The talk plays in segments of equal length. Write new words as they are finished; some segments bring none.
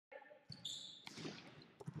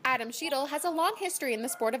Adam Sheedle has a long history in the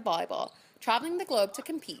sport of volleyball, traveling the globe to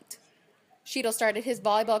compete. Sheedle started his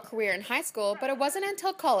volleyball career in high school, but it wasn't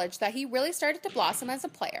until college that he really started to blossom as a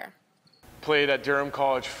player. Played at Durham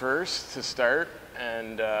College first to start,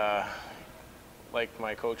 and like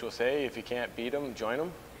my coach will say, if you can't beat them, join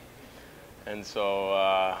them. And so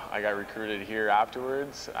I got recruited here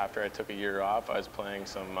afterwards. After I took a year off, I was playing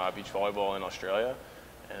some beach volleyball in Australia,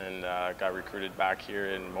 and got recruited back here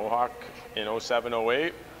in Mohawk in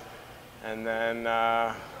 07-08, and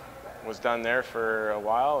then was done there for a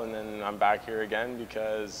while, and then I'm back here again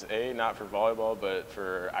because not for volleyball, but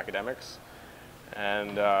for academics,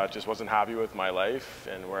 and just wasn't happy with my life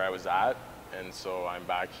and where I was at, and so I'm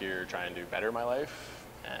back here trying to better my life,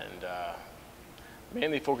 and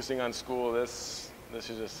mainly focusing on school. This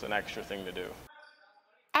is just an extra thing to do.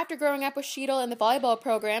 After growing up with Sheedle in the volleyball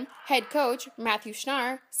program, head coach Matthew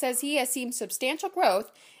Schnarr says he has seen substantial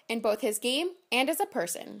growth in both his game and as a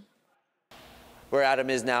person. Where Adam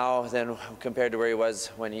is now than compared to where he was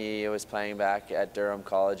when he was playing back at Durham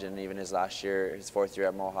College and even his last year, his fourth year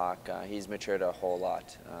at Mohawk, he's matured a whole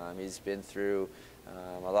lot. He's been through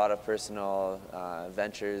a lot of personal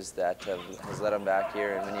ventures that has led him back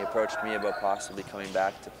here, and when he approached me about possibly coming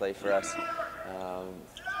back to play for us,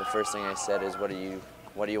 the first thing I said is, what do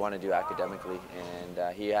you want to do academically?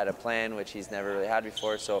 And he had a plan which he's never really had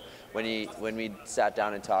before. So when we sat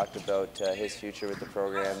down and talked about his future with the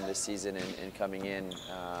program this season and coming in,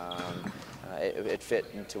 it fit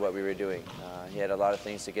into what we were doing. He had a lot of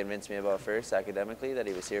things to convince me about first, academically, that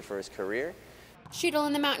he was here for his career. Sheedle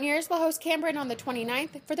and the Mountaineers will host Cameron on the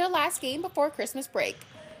 29th for their last game before Christmas break.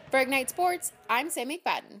 For Ignite Sports, I'm Sam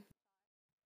McFadden.